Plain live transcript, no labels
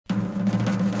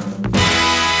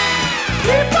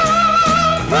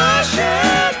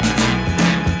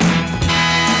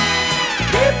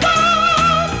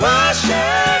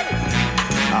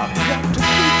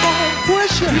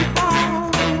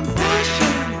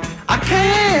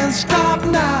can't stop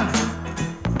now.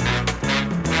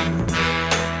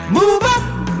 Move up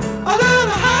a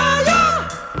little higher,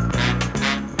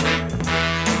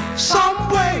 some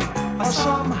way or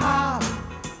somehow.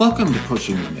 Welcome to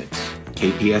Pushing Limits,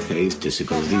 KPFA's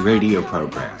disability radio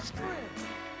program.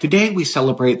 Today we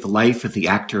celebrate the life of the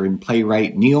actor and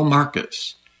playwright Neil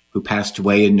Marcus, who passed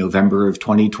away in November of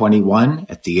 2021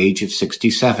 at the age of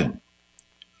 67.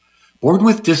 Born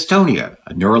with dystonia,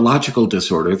 a neurological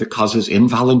disorder that causes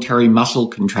involuntary muscle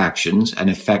contractions and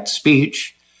affects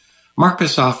speech,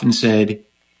 Marcus often said,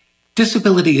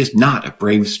 "Disability is not a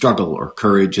brave struggle or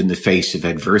courage in the face of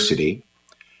adversity.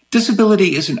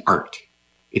 Disability is an art.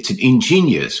 It's an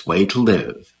ingenious way to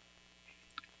live."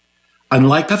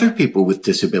 Unlike other people with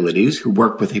disabilities who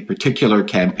work with a particular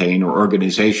campaign or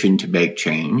organization to make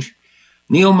change,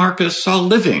 Neil Marcus saw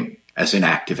living as an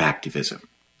act of activism.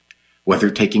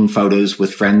 Whether taking photos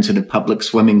with friends in a public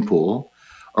swimming pool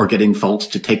or getting folks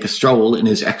to take a stroll in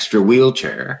his extra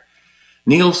wheelchair,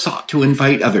 Neil sought to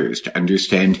invite others to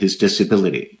understand his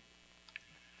disability.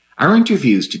 Our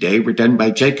interviews today were done by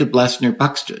Jacob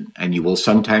Lesner-Buxton, and you will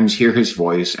sometimes hear his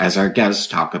voice as our guests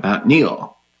talk about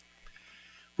Neil.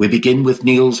 We begin with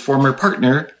Neil's former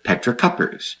partner, Petra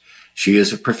Kuppers. She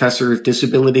is a professor of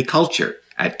disability culture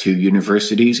at 2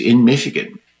 universities in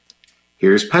Michigan.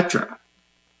 Here's Petra.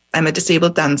 I'm a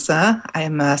disabled dancer.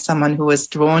 I'm someone who was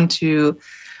drawn to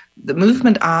the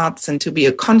movement arts and to be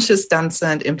a conscious dancer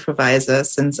and improviser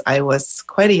since I was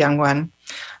quite a young one.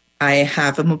 I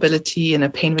have a mobility and a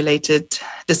pain-related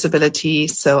disability,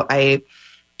 so I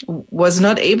was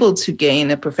not able to gain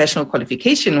a professional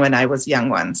qualification when I was a young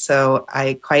one. So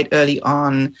I quite early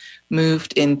on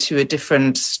moved into a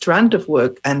different strand of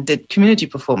work and did community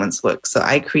performance work. So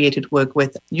I created work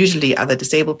with usually other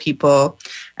disabled people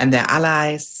and their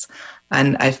allies.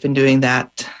 And I've been doing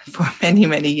that for many,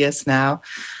 many years now.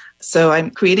 So I'm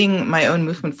creating my own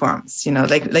movement forms,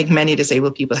 like many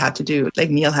disabled people had to do, like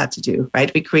Neil had to do,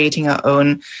 right? We're creating our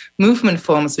own movement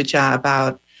forms, which are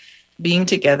about being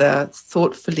together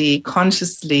thoughtfully,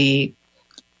 consciously,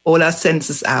 all our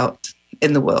senses out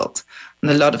in the world.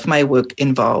 And a lot of my work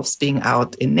involves being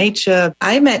out in nature.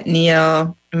 I met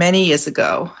Neil many years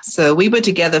ago. So we were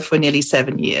together for nearly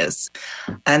 7 years.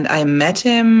 And I met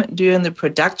him during the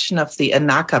production of the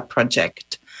Anaka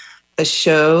Project, a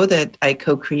show that I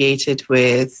co-created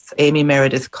with Amy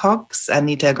Meredith Cox,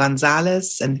 Anita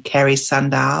Gonzalez, and Carrie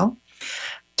Sandal.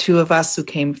 2 of us who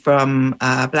came from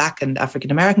Black and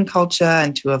African-American culture,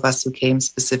 and 2 of us who came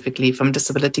specifically from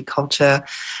disability culture.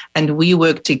 And we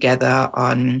worked together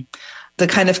on the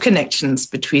kind of connections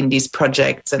between these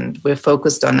projects. And we're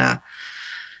focused on a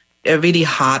really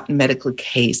hard medical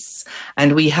case.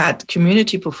 And we had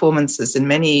community performances in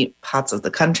many parts of the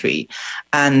country.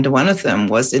 And one of them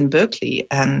was in Berkeley.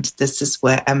 And this is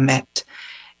where I met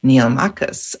Neil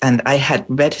Marcus. And I had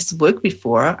read his work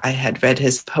before. I had read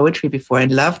his poetry before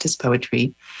and loved his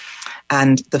poetry.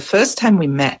 And the first time we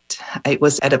met, it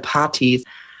was at a party.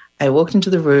 I walked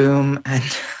into the room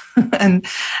and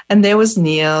there was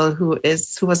Neil, who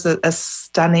was a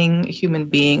stunning human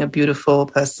being, a beautiful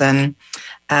person.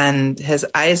 And his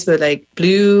eyes were like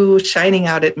blue, shining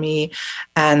out at me.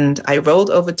 And I rolled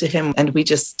over to him and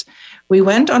we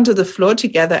went onto the floor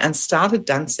together and started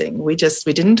dancing. We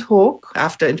didn't talk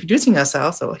after introducing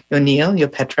ourselves. So you're Neil, you're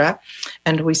Petra.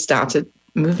 And we started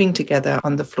moving together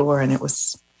on the floor. And it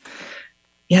was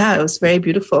very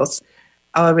beautiful.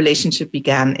 Our relationship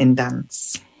began in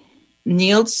dance.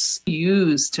 Neil's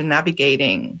used to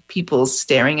navigating people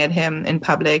staring at him in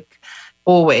public,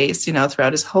 always,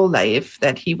 throughout his whole life,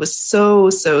 that he was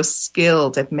so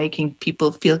skilled at making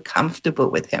people feel comfortable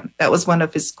with him. That was one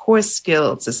of his core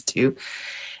skills, is to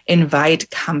invite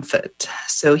comfort.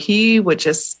 So he would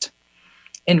just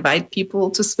invite people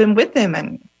to swim with him,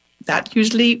 and that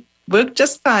usually worked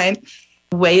just fine.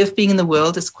 The way of being in the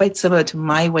world is quite similar to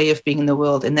my way of being in the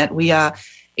world, in that we are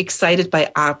excited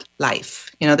by art life,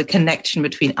 the connection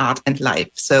between art and life.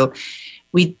 So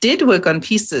we did work on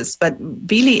pieces, but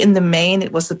really in the main,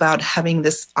 it was about having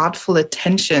this artful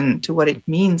attention to what it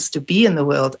means to be in the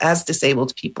world as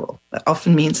disabled people. That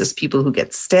often means as people who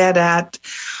get stared at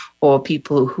or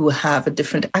people who have a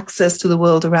different access to the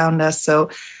world around us. So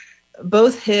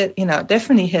both his,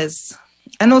 definitely his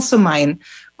and also mine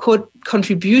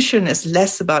contribution is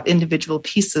less about individual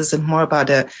pieces and more about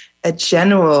a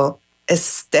general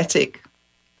aesthetic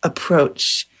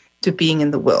approach to being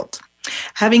in the world.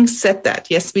 Having said that,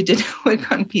 yes, we did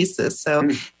work on pieces. So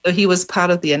he was part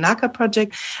of the Anaka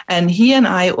project, and he and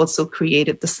I also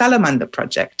created the Salamander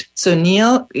project. So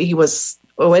Neil, he was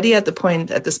already at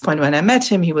this point when I met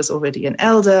him, he was already an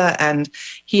elder and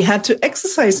he had to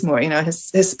exercise more.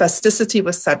 His spasticity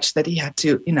was such that he had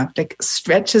to,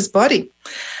 stretch his body.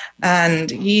 And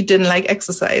he didn't like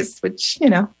exercise, which,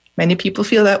 many people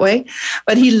feel that way.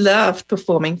 But he loved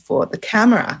performing for the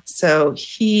camera. So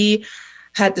he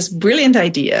had this brilliant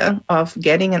idea of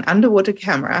getting an underwater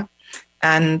camera.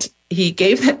 And he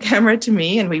gave that camera to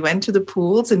me, and we went to the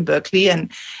pools in Berkeley, and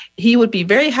he would be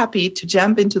very happy to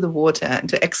jump into the water and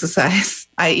to exercise,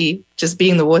 i.e. just be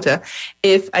in the water,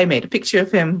 if I made a picture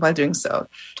of him while doing so.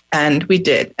 And we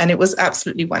did, and it was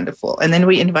absolutely wonderful. And then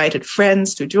we invited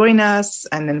friends to join us,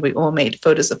 and then we all made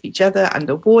photos of each other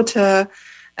underwater,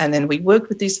 and then we worked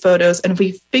with these photos, and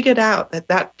we figured out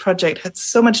that project had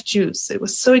so much juice. It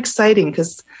was so exciting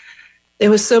because there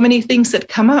were so many things that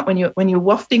come up when you're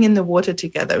wafting in the water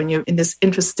together, when you're in this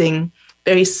interesting,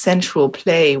 very sensual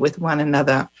play with one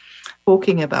another,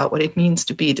 talking about what it means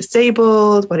to be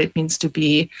disabled, what it means to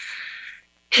be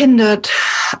hindered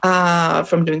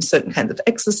from doing certain kinds of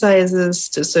exercises,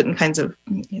 to certain kinds of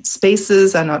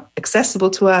spaces are not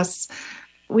accessible to us.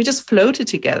 We just floated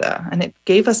together, and it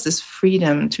gave us this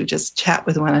freedom to just chat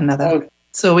with one another. Oh.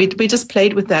 So we just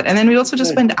played with that. And then we also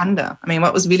just went under. I mean,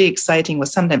 what was really exciting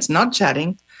was sometimes not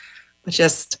chatting, but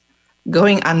just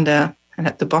going under and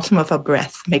at the bottom of our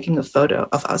breath, making a photo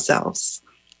of ourselves,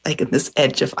 like in this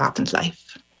edge of art and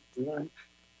life. It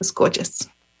was gorgeous.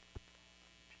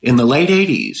 In the late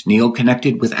 80s, Neil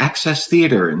connected with Access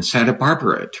Theater in Santa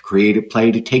Barbara to create a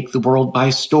play to take the world by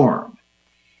storm.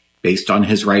 Based on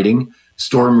his writing,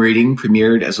 Storm Reading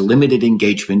premiered as a limited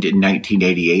engagement in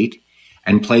 1988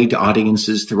 and played to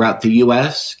audiences throughout the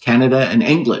U.S., Canada, and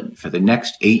England for the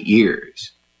next 8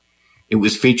 years. It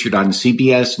was featured on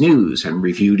CBS News and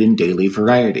reviewed in Daily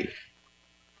Variety.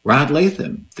 Rob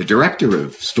Lathim, the director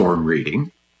of Storm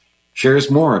Reading, shares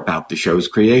more about the show's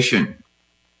creation.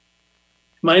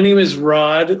 My name is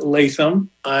Rob Lathim.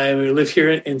 I live here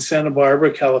in Santa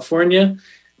Barbara, California.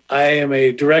 I am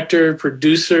a director,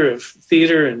 producer of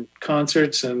theater and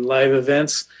concerts and live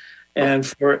events. And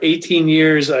for 18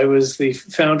 years, I was the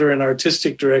founder and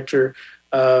artistic director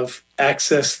of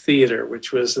Access Theater,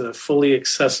 which was a fully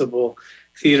accessible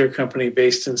theater company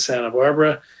based in Santa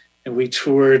Barbara. And we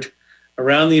toured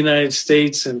around the United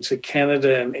States and to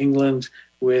Canada and England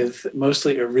with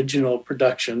mostly original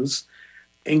productions,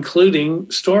 including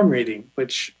Storm Reading,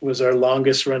 which was our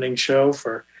longest running show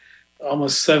for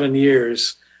almost 7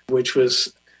 years, which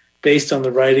was based on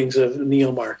the writings of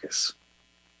Neil Marcus.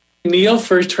 Neil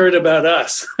first heard about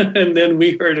us, and then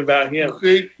we heard about him.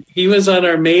 Okay. He was on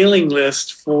our mailing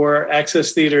list for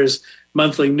Access Theater's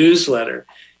monthly newsletter,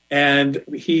 and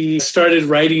he started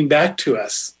writing back to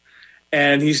us.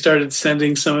 And he started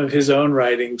sending some of his own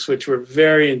writings, which were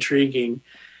very intriguing.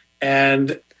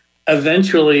 And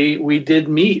eventually we did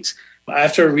meet.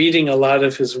 After reading a lot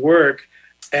of his work,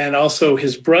 and also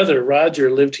his brother, Roger,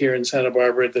 lived here in Santa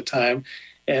Barbara at the time,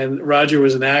 and Roger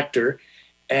was an actor.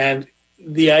 And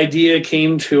the idea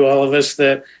came to all of us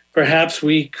that perhaps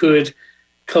we could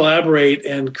collaborate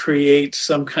and create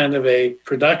some kind of a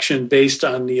production based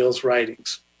on Neil's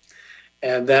writings.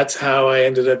 And that's how I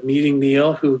ended up meeting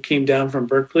Neil, who came down from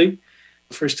Berkeley.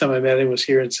 The first time I met him was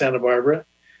here in Santa Barbara.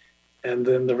 And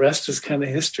then the rest is kind of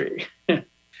history.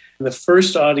 The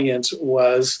first audience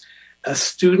was a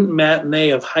student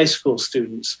matinee of high school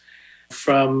students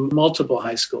from multiple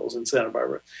high schools in Santa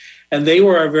Barbara. And they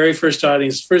were our very first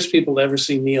audience, first people to ever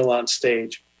see Neil on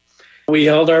stage. We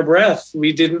held our breath.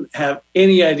 We didn't have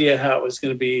any idea how it was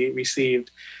going to be received.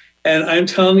 And I'm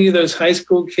telling you, those high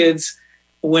school kids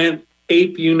went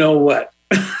ape you know what.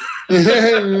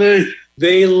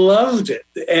 They loved it.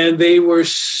 And they were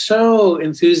so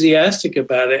enthusiastic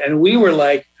about it. And we were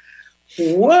like,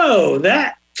 whoa,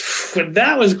 that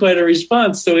was quite a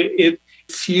response. So it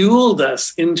fueled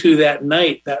us into that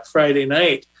night, that Friday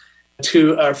night,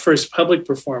 to our first public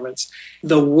performance.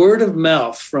 The word of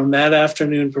mouth from that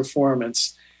afternoon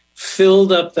performance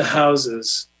filled up the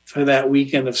houses for that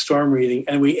weekend of Storm Reading,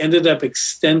 and we ended up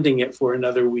extending it for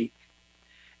another week.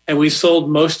 And we sold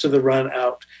most of the run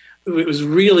out. It was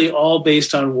really all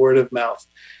based on word of mouth.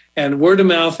 And word of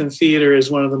mouth in theater is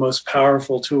one of the most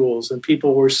powerful tools, and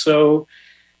people were so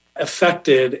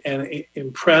affected and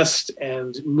impressed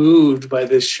and moved by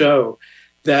this show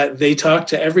that they talked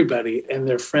to everybody and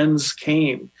their friends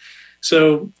came.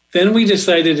 So then we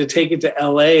decided to take it to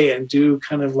LA and do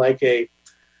kind of like a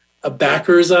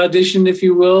backers audition, if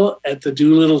you will, at the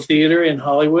Doolittle Theater in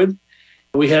Hollywood.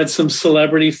 We had some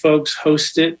celebrity folks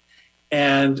host it,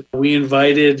 and we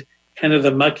invited kind of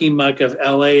the mucky muck of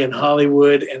LA and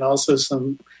Hollywood and also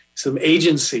some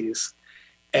agencies.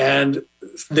 And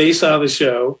they saw the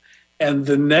show And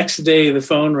the next day, the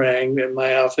phone rang at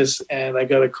my office, and I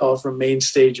got a call from Main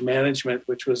Stage Management,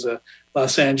 which was a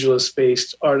Los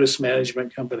Angeles-based artist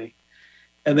management company.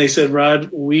 And they said,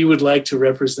 Rod, we would like to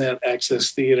represent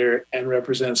Access Theater and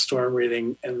represent Storm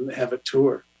Reading and have a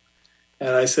tour.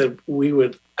 And I said, we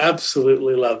would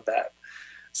absolutely love that.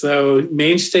 So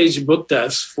Main Stage booked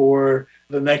us for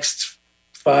the next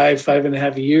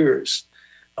 5.5 years,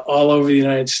 all over the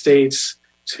United States,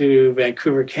 to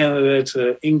Vancouver, Canada,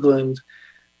 to England,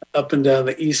 up and down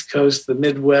the East Coast, the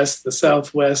Midwest, the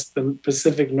Southwest, the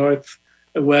Pacific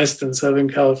Northwest, and Southern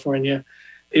California.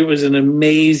 It was an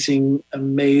amazing,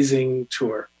 amazing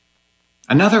tour.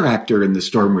 Another actor in the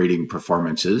Storm Reading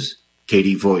performances,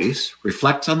 Katie Voice,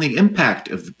 reflects on the impact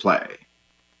of the play.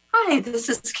 Hi, this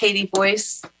is Katie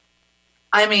Voice.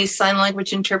 I'm a sign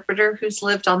language interpreter who's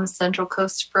lived on the Central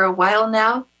Coast for a while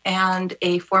now and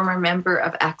a former member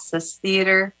of Access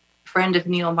Theater, friend of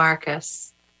Neil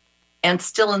Marcus, and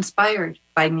still inspired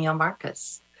by Neil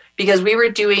Marcus because we were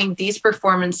doing these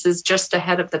performances just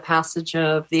ahead of the passage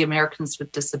of the Americans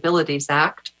with Disabilities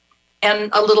Act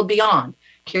and a little beyond.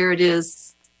 Here it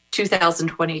is,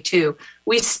 2022.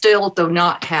 We still do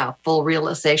not have full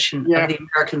realization of the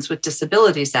Americans with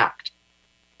Disabilities Act.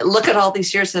 Look at all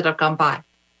these years that have gone by.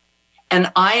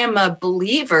 And I am a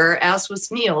believer, as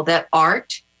was Neil, that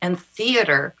art and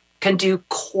theater can do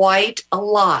quite a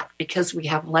lot because we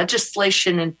have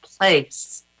legislation in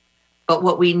place. But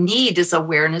what we need is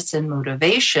awareness and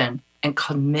motivation and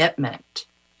commitment.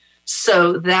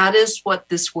 So that is what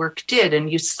this work did.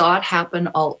 And you saw it happen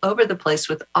all over the place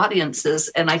with audiences.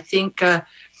 And I think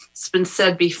it's been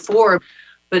said before,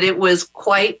 but it was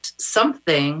quite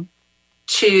something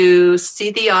to see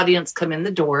the audience come in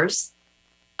the doors,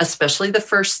 especially the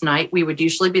first night. We would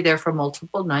usually be there for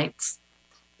multiple nights.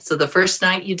 So the first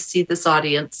night you'd see this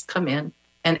audience come in,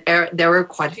 and there were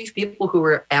quite a few people who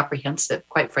were apprehensive,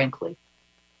 quite frankly.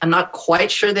 I'm not quite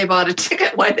sure they bought a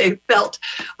ticket when they felt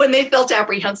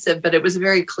apprehensive, but it was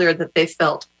very clear that they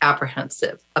felt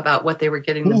apprehensive about what they were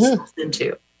getting themselves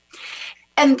into.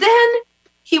 And then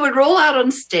he would roll out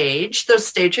on stage, the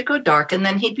stage would go dark, and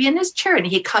then he'd be in his chair and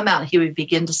he'd come out and he would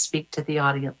begin to speak to the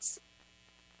audience.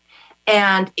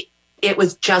 And it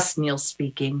was just Neil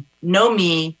speaking, no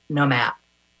me, no Matt.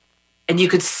 And you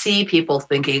could see people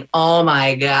thinking, oh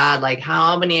my God, like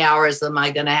how many hours am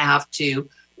I going to have to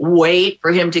wait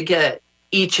for him to get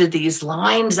each of these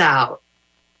lines out?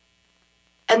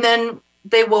 And then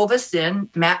they wove us in.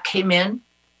 Matt came in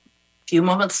a few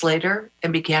moments later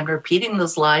and began repeating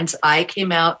those lines. I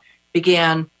came out,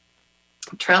 began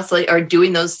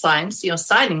doing those signs,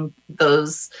 signing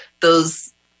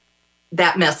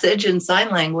that message in sign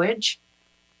language.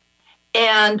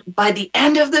 And by the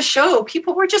end of the show,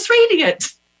 people were just reading it.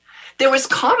 There was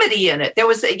comedy in it. There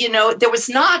was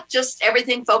not just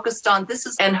everything focused on this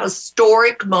is an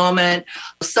historic moment,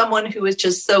 someone who is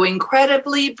just so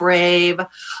incredibly brave.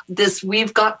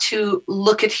 We've got to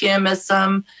look at him as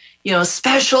some,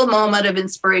 special moment of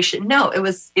inspiration. No, it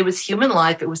was human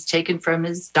life. It was taken from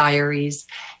his diaries.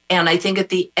 And I think at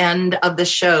the end of the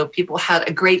show, people had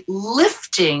a great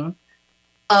lifting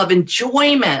of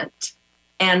enjoyment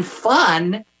and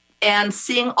fun and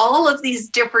seeing all of these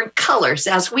different colors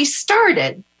as we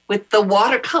started with the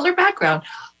watercolor background,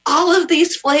 all of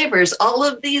these flavors, all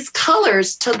of these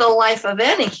colors to the life of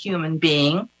any human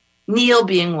being, Neil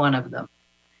being one of them,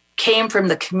 came from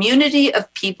the community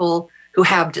of people who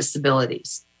have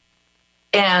disabilities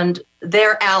and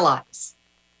their allies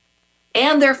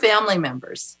and their family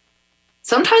members,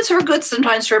 sometimes who are good,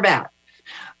 sometimes who are bad.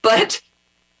 But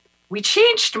we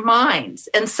changed minds.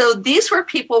 And so these were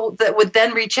people that would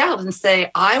then reach out and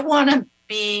say, I want to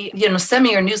be, send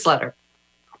me your newsletter,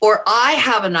 or I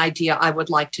have an idea I would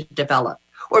like to develop,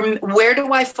 or where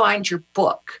do I find your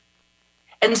book?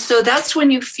 And so that's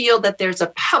when you feel that there's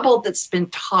a pebble that's been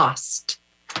tossed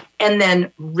and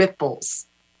then ripples.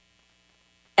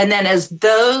 And then as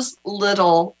those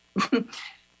little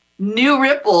new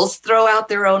ripples throw out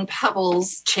their own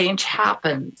pebbles, change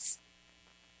happens.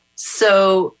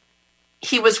 So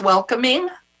he was welcoming.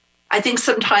 I think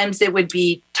sometimes it would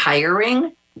be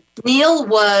tiring. Neil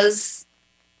was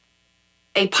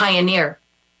a pioneer.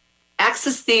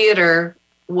 Access Theater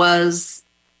was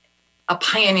a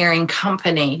pioneering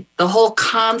company. The whole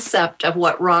concept of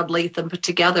what Rob Lathim put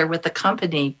together with the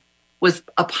company was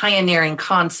a pioneering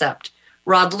concept.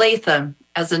 Rob Lathim,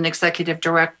 as an executive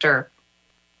director,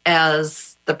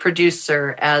 as the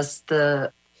producer, as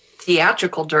the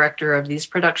theatrical director of these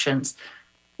productions,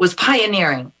 was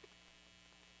pioneering.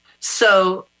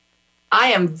 So I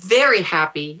am very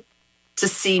happy to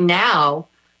see now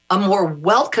a more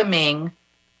welcoming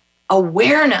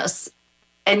awareness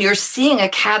and you're seeing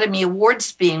Academy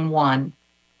Awards being won,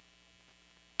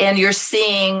 and you're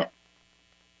seeing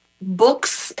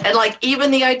books, and like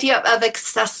even the idea of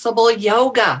accessible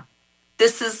yoga.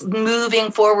 This is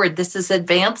moving forward. This is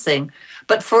advancing.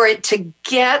 But for it to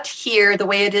get here the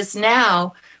way it is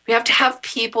now, we have to have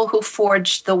people who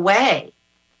forged the way.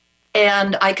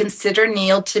 And I consider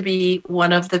Neil to be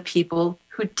one of the people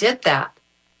who did that.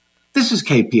 This is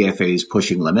KPFA's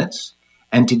Pushing Limits,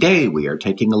 and today we are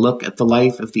taking a look at the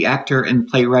life of the actor and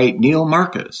playwright Neil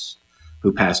Marcus,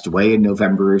 who passed away in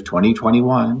November of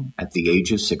 2021 at the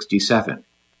age of 67.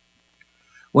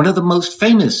 One of the most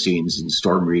famous scenes in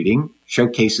Storm Reading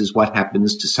showcases what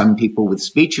happens to some people with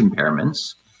speech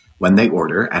impairments when they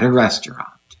order at a restaurant.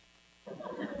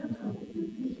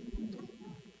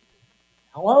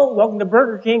 Hello, welcome to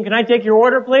Burger King. Can I take your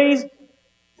order, please?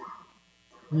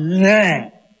 Yeah.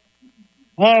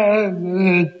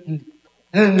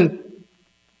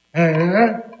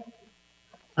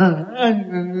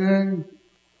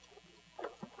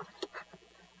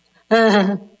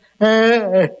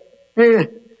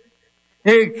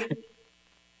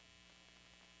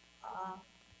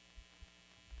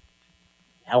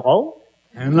 Hello?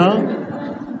 Hello?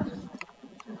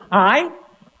 Hi?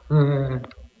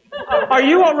 Are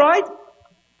you all right?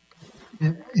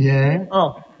 Yeah.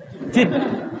 Oh.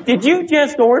 Did you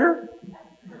just order?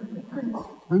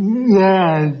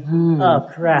 Yeah. Oh,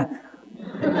 crap.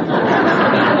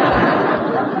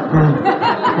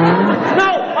 No!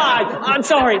 I'm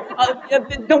sorry.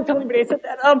 Don't tell anybody I said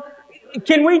that.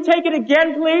 Can we take it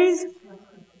again, please?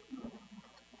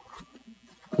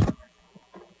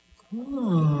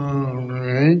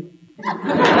 Alright.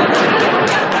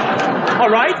 All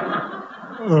right?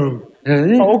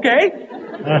 Okay. Okay.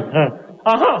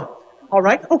 Uh-huh. All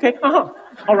right. Okay. Uh-huh.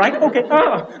 All right. Okay.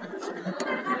 Uh-huh.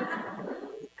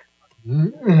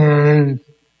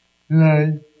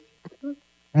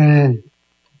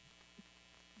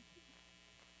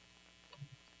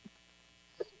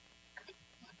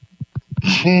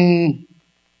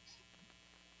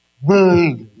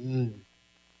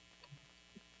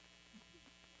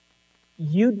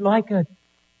 You'd like a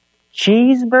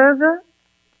cheeseburger?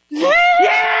 Yeah!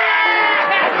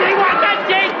 He wants a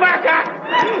cheeseburger!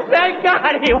 Thank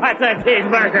God he wants a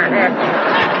cheeseburger!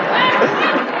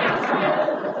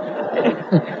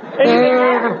 Anything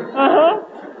else?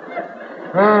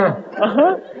 Uh-huh.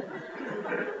 Uh-huh.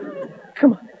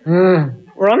 Come on.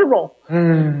 We're on a roll.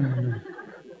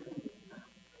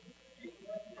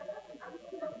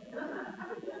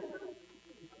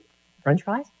 French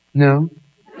fries? No.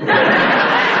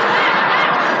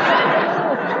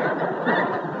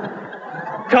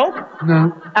 Coke?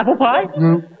 No. Apple pie?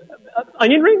 No.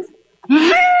 Onion rings? Yeah!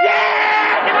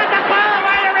 He wants to pile of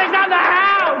onion rings on the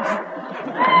house!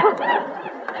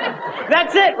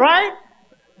 That's it, right?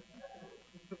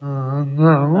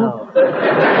 No. Oh.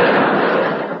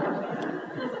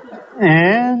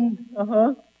 And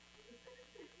Uh-huh.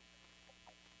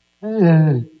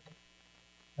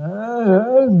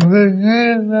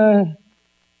 vanilla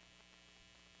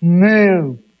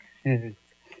milk. And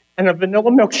a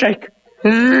vanilla milkshake.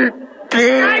 I got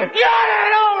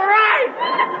it, all right!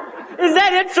 Is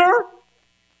that it, sir?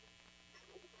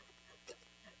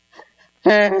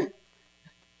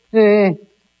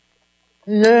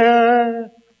 Yeah.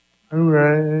 All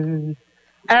right.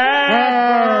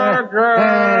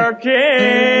 Burger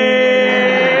King!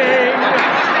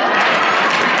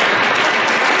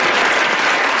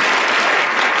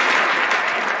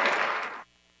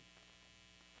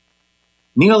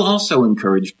 Neil also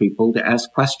encouraged people to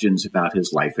ask questions about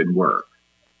his life and work.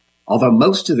 Although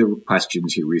most of the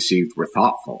questions he received were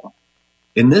thoughtful,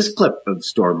 in this clip of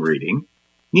Storm Reading,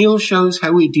 Neil shows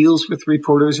how he deals with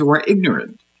reporters who are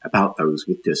ignorant about those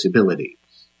with disabilities.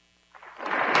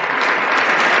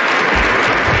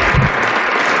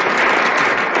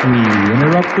 We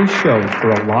interrupt this show for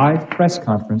a live press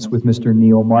conference with Mr.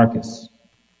 Neil Marcus.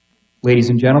 Ladies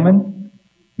and gentlemen,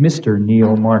 Mr.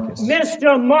 Neil Marcus.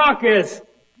 Mr. Marcus,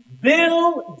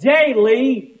 Bill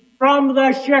Daly from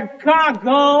the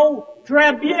Chicago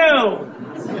Tribune.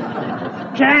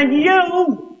 Can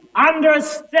you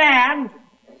understand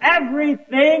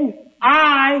everything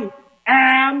I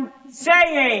am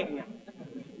saying?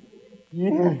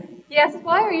 Yes,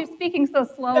 why are you speaking so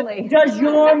slowly? Does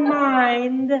your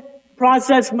mind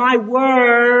process my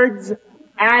words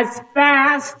as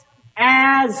fast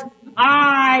as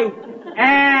I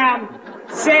am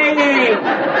saying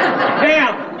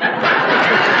them?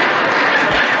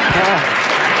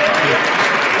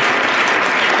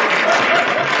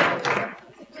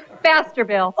 Faster,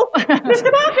 Bill. Oh,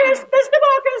 Mr. Marcus! Mr.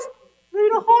 Marcus!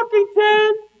 Rita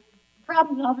Hawkington!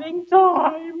 from loving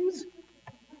times.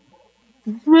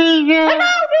 Freedom.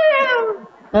 Hello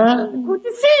there! Good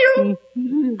to see you.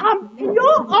 In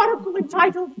your article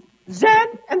entitled Zen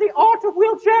and the Art of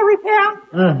Wheelchair Repair,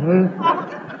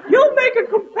 you'll make a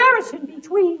comparison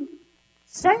between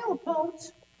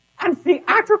sailboats and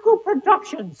theatrical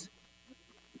productions.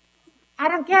 I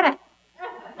don't get it.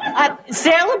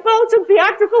 Sailboats and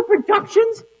theatrical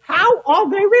productions? How are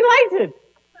they related?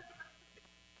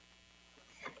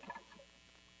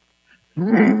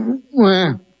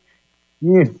 Well,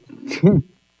 yes.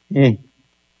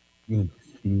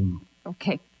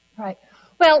 Okay, right.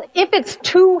 Well, if it's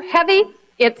too heavy,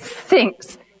 it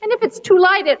sinks. And if it's too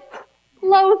light, it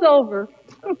flows over.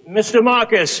 Mr.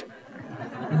 Marcus,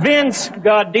 Vince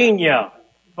Gardenia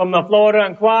from the Florida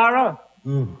Inquirer.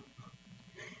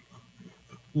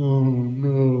 Oh,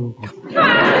 no.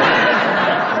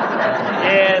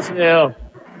 Yes,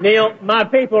 Neil, my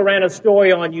paper ran a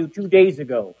story on you 2 days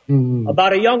ago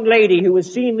about a young lady who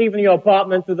was seen leaving your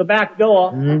apartment through the back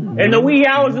door in the wee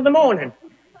hours of the morning.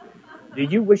 Do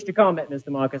you wish to comment, Mr.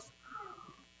 Marcus?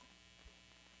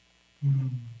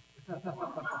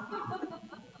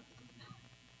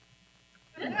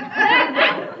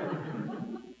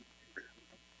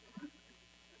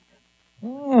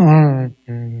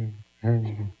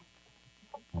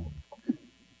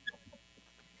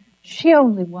 She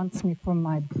only wants me for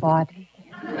my body.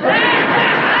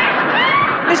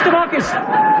 Mr. Marcus,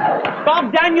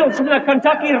 Bob Daniels from the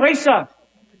Kentucky Racer.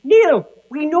 Neil,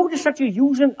 we noticed that you're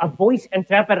using a voice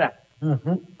interpreter.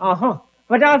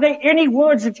 But are there any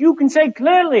words that you can say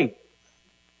clearly?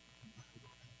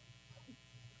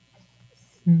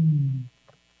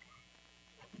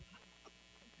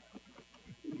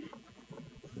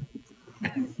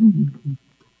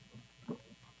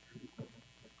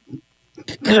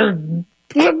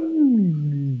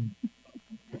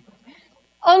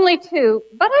 Only two,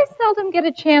 but I seldom get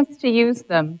a chance to use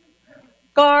them.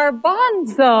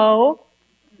 Garbanzo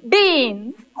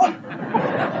beans.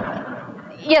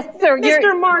 Yes, sir.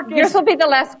 Mr. Marcus. Yours will be the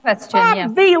last question, Bob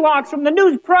yes. Velox from the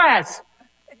News Press.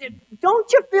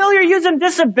 Don't you feel you're using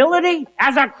disability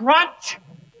as a crutch?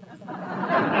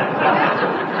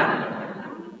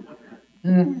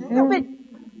 But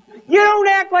you don't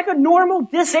act like a normal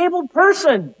disabled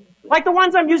person, like the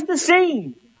ones I'm used to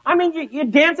seeing. I mean, you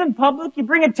dance in public, you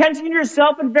bring attention to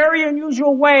yourself in very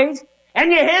unusual ways,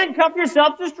 and you handcuff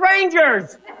yourself to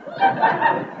strangers.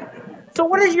 So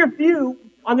what is your view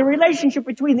on the relationship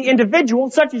between the individual,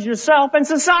 such as yourself, and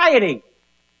society?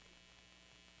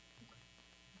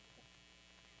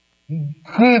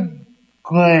 Good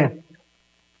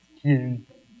question.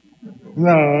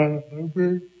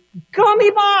 Robert. Call me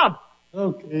Bob.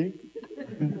 Okay.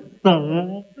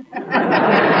 Bob.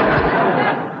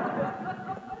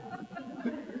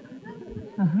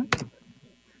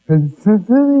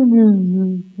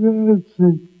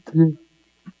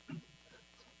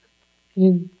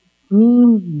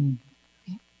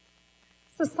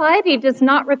 Society does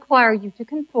not require you to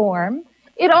conform.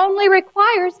 It only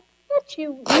requires that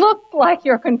you look like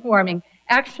you're conforming.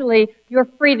 Actually, you're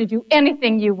free to do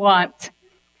anything you want.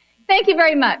 Thank you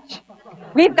very much.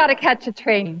 We've got to catch a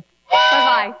train.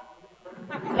 Bye-bye.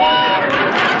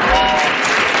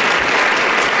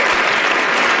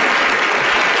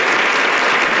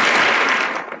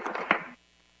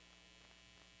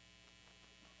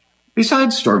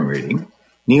 Besides storm reading,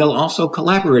 Neil also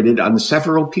collaborated on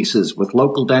several pieces with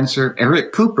local dancer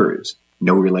Eric Kupers,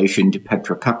 no relation to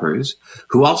Petra Kuppers,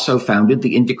 who also founded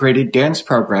the integrated dance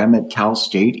program at Cal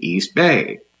State East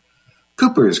Bay.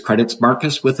 Kupers credits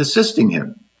Marcus with assisting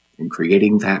him in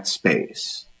creating that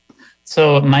space.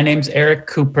 So my name's Eric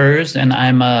Kupers, and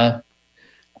I'm a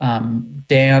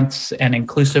dance and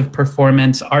inclusive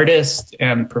performance artist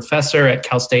and professor at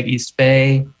Cal State East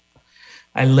Bay.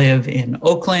 I live in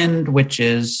Oakland, which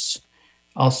is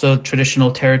also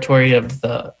traditional territory of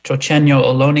the Chochenyo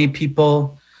Ohlone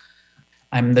people.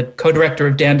 I'm the co-director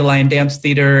of Dandelion Dance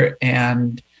Theater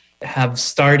and have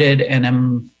started and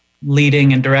am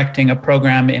leading and directing a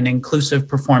program in inclusive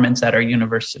performance at our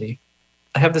university.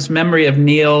 I have this memory of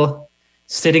Neil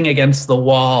sitting against the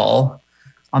wall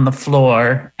on the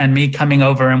floor and me coming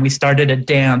over, and we started a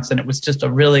dance, and it was just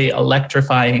a really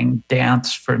electrifying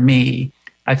dance for me.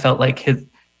 I felt like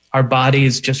our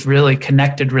bodies just really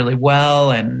connected really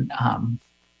well, and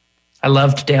I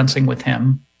loved dancing with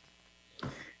him.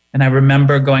 And I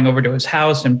remember going over to his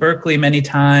house in Berkeley many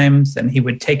times, and he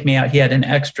would take me out. He had an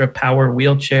extra power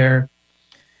wheelchair,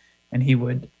 and he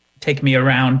would take me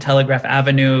around Telegraph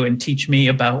Avenue and teach me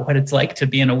about what it's like to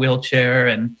be in a wheelchair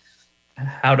and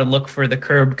how to look for the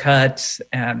curb cuts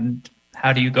and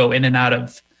how do you go in and out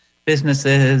of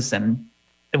businesses, and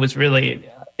it was really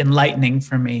enlightening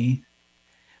for me.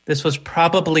 This was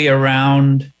probably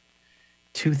around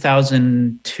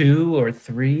 2002 or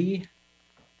 3,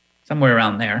 somewhere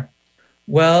around there.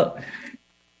 Well,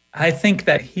 I think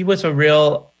that he was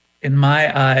in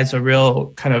my eyes, a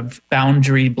real kind of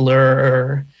boundary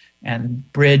blurrer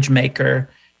and bridge maker.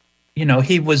 You know,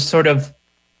 he was sort of,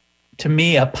 to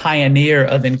me, a pioneer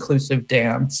of inclusive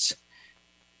dance,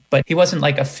 but he wasn't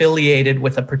like affiliated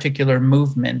with a particular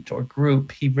movement or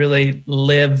group. He really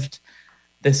lived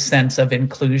this sense of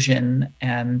inclusion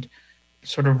and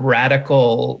sort of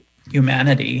radical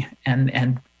humanity,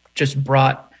 and just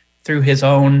brought through his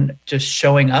own just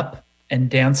showing up in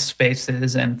dance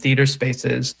spaces and theater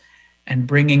spaces and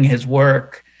bringing his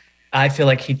work. I feel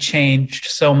like he changed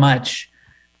so much,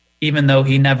 even though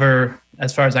he never,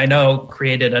 as far as I know,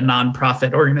 created a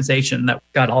nonprofit organization that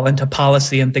got all into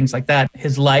policy and things like that.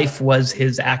 His life was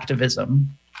his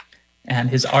activism, and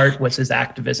his art was his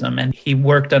activism. And he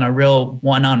worked on a real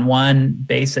one-on-one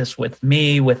basis with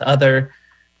me, with a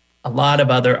lot of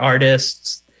other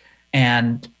artists,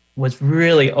 and was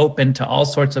really open to all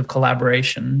sorts of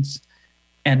collaborations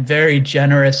and very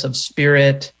generous of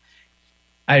spirit.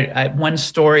 One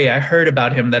story I heard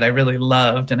about him that I really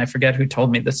loved, and I forget who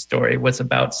told me this story, was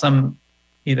about some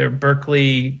either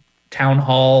Berkeley town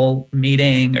hall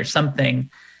meeting or something,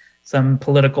 some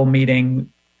political meeting,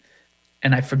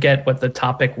 and I forget what the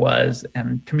topic was,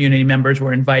 and community members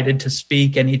were invited to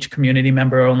speak, and each community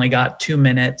member only got 2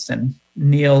 minutes, and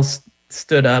Neil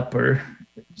stood up, or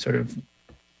sort of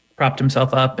propped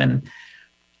himself up and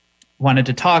wanted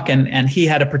to talk, and he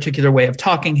had a particular way of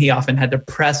talking. He often had to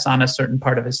press on a certain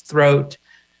part of his throat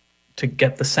to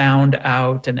get the sound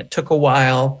out, and it took a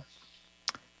while.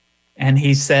 And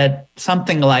he said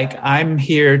something like, "I'm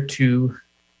here to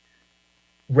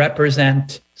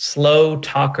represent slow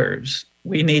talkers.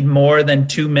 We need more than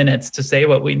 2 minutes to say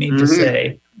what we need to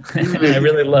say." And I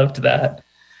really loved that.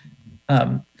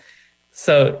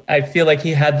 So I feel like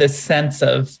he had this sense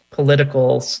of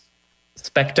political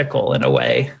spectacle in a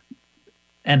way.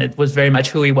 And it was very much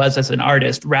who he was as an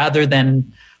artist. Rather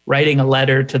than writing a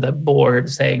letter to the board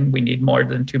saying we need more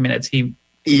than 2 minutes, he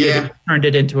turned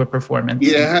it into a performance.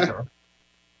 Yeah.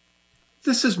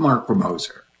 This is Mark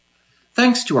Romoser.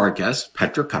 Thanks to our guests,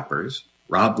 Petra Kuppers,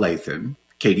 Rob Lathim,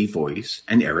 Katie Voice,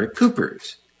 and Eric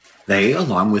Kupers. They,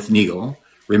 along with Neil,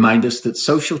 remind us that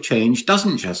social change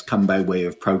doesn't just come by way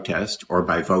of protest or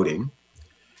by voting.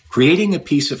 Creating a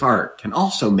piece of art can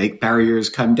also make barriers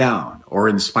come down or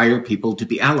inspire people to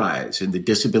be allies in the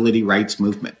disability rights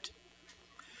movement.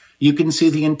 You can see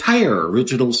the entire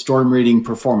original storm reading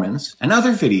performance and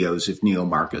other videos of Neil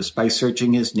Marcus by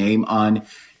searching his name on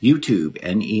YouTube,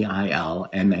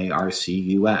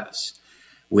 NeilMarcus.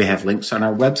 We have links on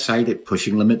our website at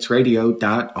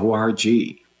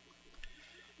pushinglimitsradio.org.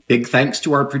 Big thanks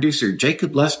to our producer,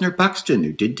 Jacob Lesner-Buxton,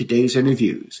 who did today's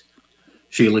interviews.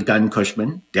 Sheela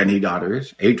Gunn-Cushman, Denny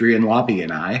daughters, Adrienne, Lauby,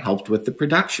 and I helped with the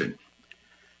production.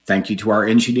 Thank you to our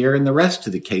engineer and the rest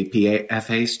of the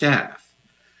KPFA staff.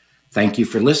 Thank you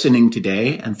for listening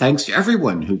today, and thanks to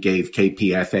everyone who gave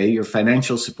KPFA your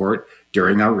financial support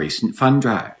during our recent fund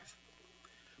drive.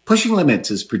 Pushing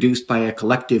Limits is produced by a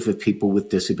collective of people with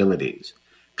disabilities.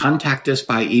 Contact us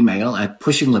by email at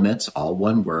pushinglimits, all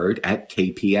one word, at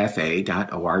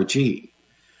kpfa.org.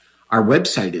 Our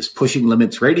website is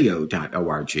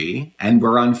pushinglimitsradio.org, and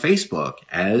we're on Facebook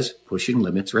as Pushing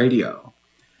Limits Radio.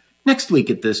 Next week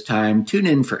at this time, tune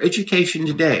in for Education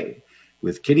Today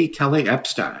with Kitty Kelly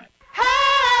Epstein.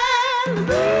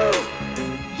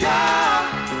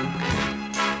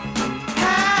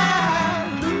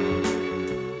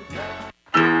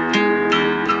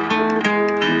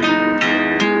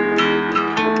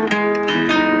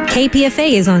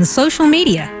 KPFA is on social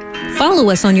media. Follow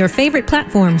us on your favorite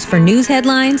platforms for news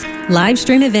headlines, live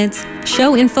stream events,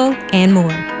 show info, and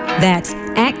more. That's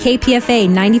at KPFA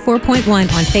 94.1 on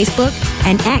Facebook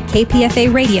and at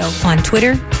KPFA Radio on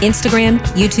Twitter, Instagram,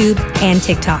 YouTube, and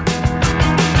TikTok.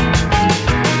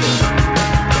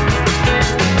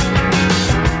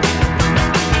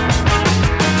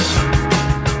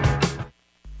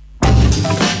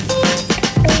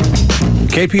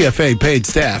 KPFA paid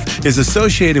staff is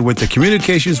associated with the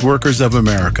Communications Workers of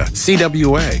America,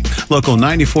 CWA, Local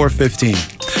 9415.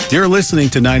 You're listening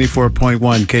to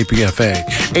 94.1 KPFA,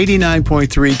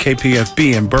 89.3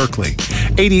 KPFB in Berkeley,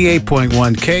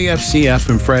 88.1 KFCF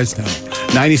in Fresno,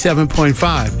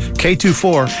 97.5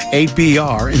 K24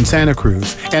 8BR in Santa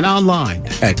Cruz, and online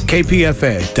at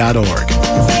kpfa.org.